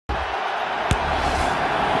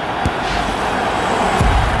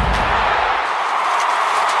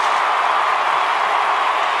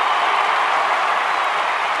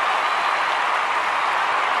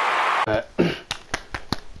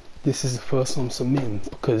this is the first one I'm submitting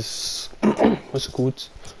because what's it called?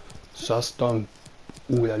 Just done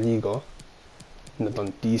all La Liga and I've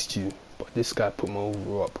done these two, but this guy put my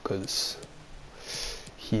overall up because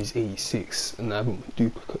he's 86 and I haven't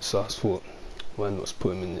duplicate, so I thought why not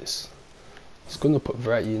put him in this. It's gonna put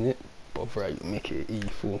variety in it, but variety will make it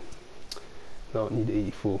 84. Now I need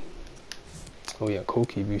 84. Oh yeah,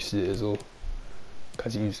 Koki boosted it as well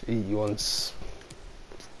because he used 81s.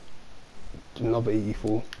 Another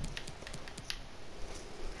 84.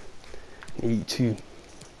 82.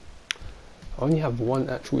 I only have one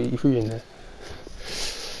actual 83 in there.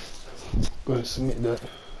 Gonna submit the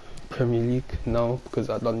Premier League now because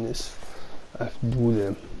I've done this. I have to do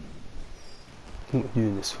them. I'm not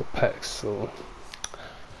doing this for packs, so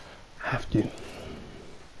I have to.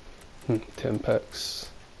 10 packs.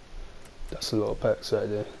 That's a lot of packs right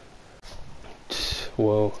there.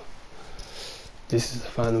 Well, this is the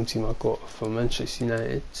final team I got for Manchester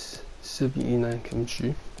United. 79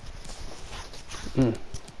 chemistry. I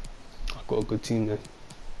got a good team there.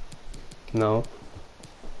 Now,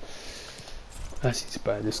 I need to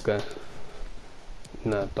buy this guy.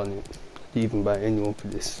 Nah, I've done it. I didn't even buy anyone for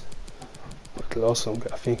this. But the last one,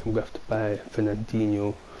 I think I'm going to have to buy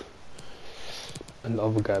Fernandinho and the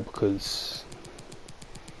other guy because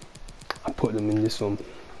I put them in this one.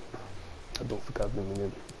 I don't think I have them in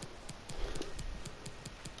him.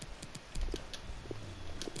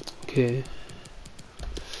 Okay.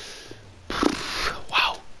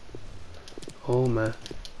 Wow. Oh man.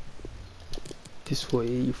 This for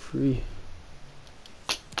 83.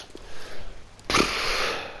 I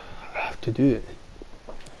have to do it.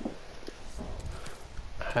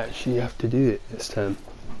 I actually have to do it this time.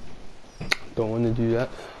 Don't want to do that,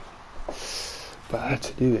 but I had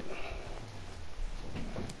to do it.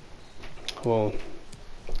 Well,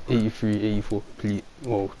 83, 84 complete.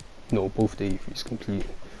 Well, no, both the 83s complete.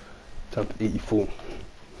 Time for 84.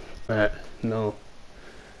 Alright, now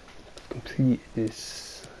I've completed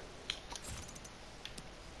this.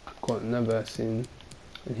 I got another in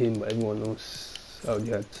him, but everyone else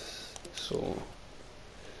already had. So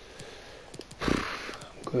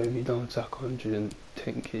I'm going to be down to like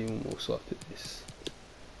 110k almost after this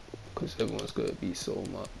because everyone's going to be so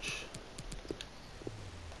much.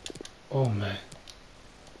 Oh man,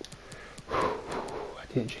 I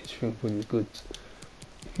didn't change things really good.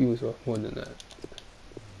 If he was worth more than that,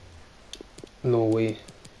 no way.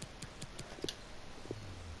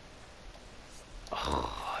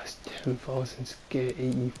 Oh, it's 10,000 to get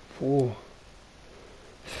 84.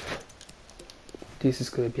 This is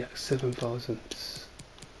gonna be like 7,000. It's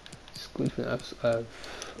good for I have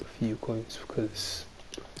a few coins because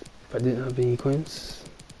if I didn't have any coins,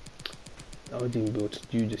 I wouldn't even be able to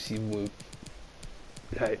do this even with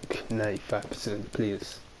like 95% of the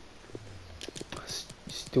players. I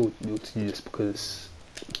still wouldn't be able to do this because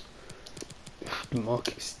the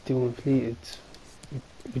market's still inflated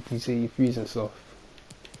with these 83s and stuff.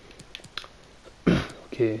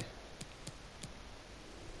 Okay.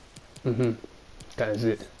 That is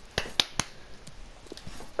it.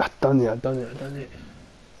 I've done it.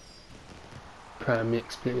 Prime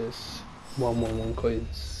Mix players, 111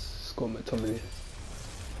 coins. Got mctominay.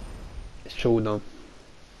 It's showdown.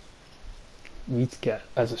 We need to get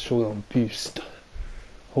as a showdown boost.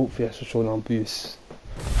 Hopefully as a showdown boost.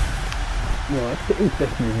 No, I think it would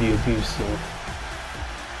definitely be a boost though.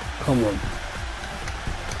 Come on.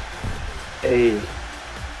 Hey.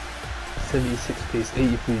 76 pace,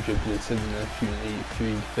 83 dribbling, 79 shooting,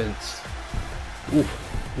 83 defense. Oof,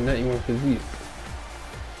 91 physique.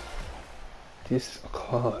 This is a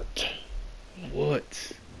card.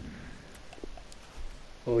 What?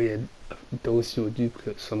 Oh yeah, those two are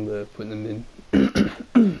duplicates, I'm gonna put them in.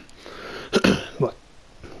 But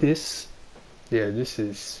this, yeah, this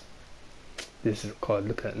is a card.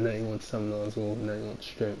 Look at 91 stamina as well, 91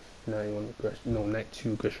 strength, 91 aggression, no,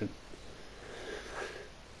 92 aggression.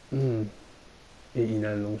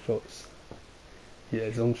 89 long shots. Yeah,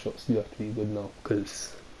 his long shots do have to be good now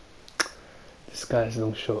because this guy's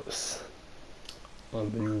long shots,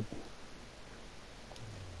 unbelievable.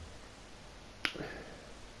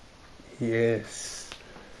 Yes,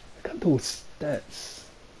 look at those stats.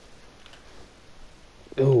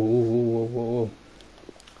 Oh.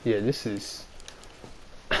 Yeah, this is.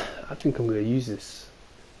 I think I'm gonna use this.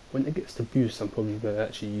 When it gets the boost, I'm probably gonna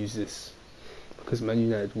actually use this because Man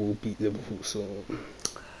United will beat Liverpool, so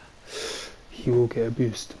he will get a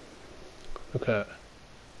boost. Look at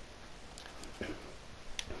that.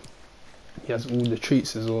 He has all the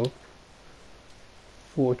traits as well.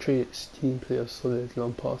 4 traits: team player, solid,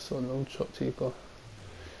 long passer, long shot taker.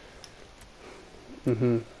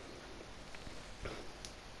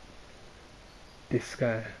 This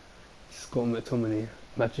guy, Scott McTominay.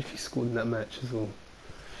 Imagine if he scored in that match as well.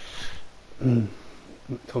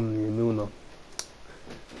 McTominay and Milner.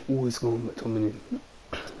 Always going McTominay.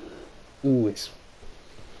 Always.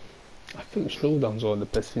 I think showdowns are the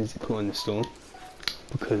best things you put on the store,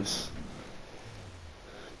 because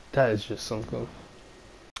that is just something.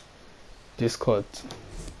 This card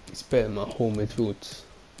is better than my whole midfield.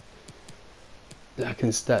 Like in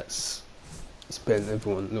stats, it's better than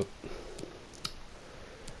everyone. Look,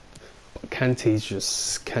 but Kante is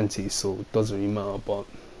just Kante, so it doesn't really matter. But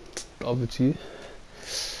the other two,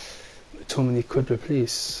 McTominay could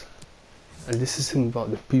replace. And this is the thing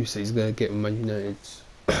about the boost that he's gonna get with Man United.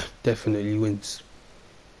 Definitely wins.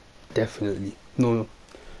 Definitely. No,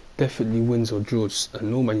 definitely wins or draws.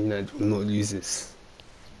 And no, Man United will not lose this,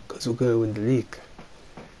 because we're gonna win the league.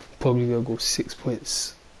 Probably gonna go 6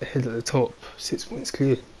 points ahead at the top, 6 points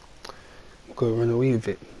clear. We're gonna run away with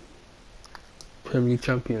it. Premier League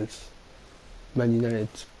champions, Man United,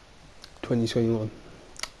 2021.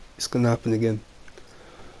 It's gonna happen again.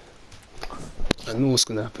 I know what's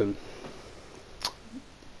gonna happen.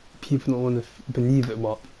 People don't want to believe it,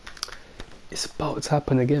 but it's about to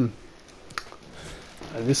happen again.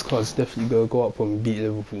 And this card's definitely gonna go up when we beat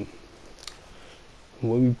Liverpool.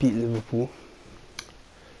 And when we beat Liverpool,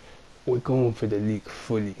 we're going for the league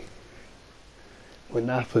fully. When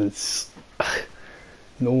that happens,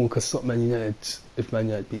 no one can stop Man United if Man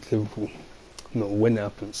United beats Liverpool. No, when it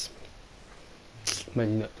happens,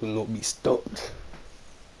 Man United will not be stopped.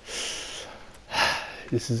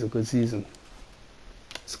 This is a good season.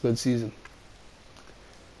 It's a good season.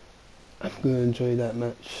 I'm going to enjoy that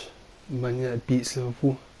match. Man United beats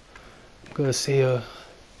Liverpool. I'm going to say a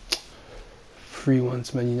 3-1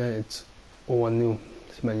 to Man United, or 1-0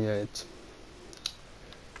 to Man United.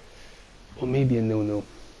 Or maybe a 0-0.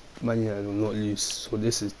 Man United will not lose. So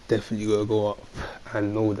this is definitely going to go up. I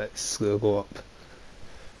know that it's going to go up.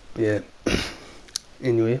 But yeah.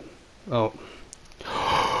 Anyway, out.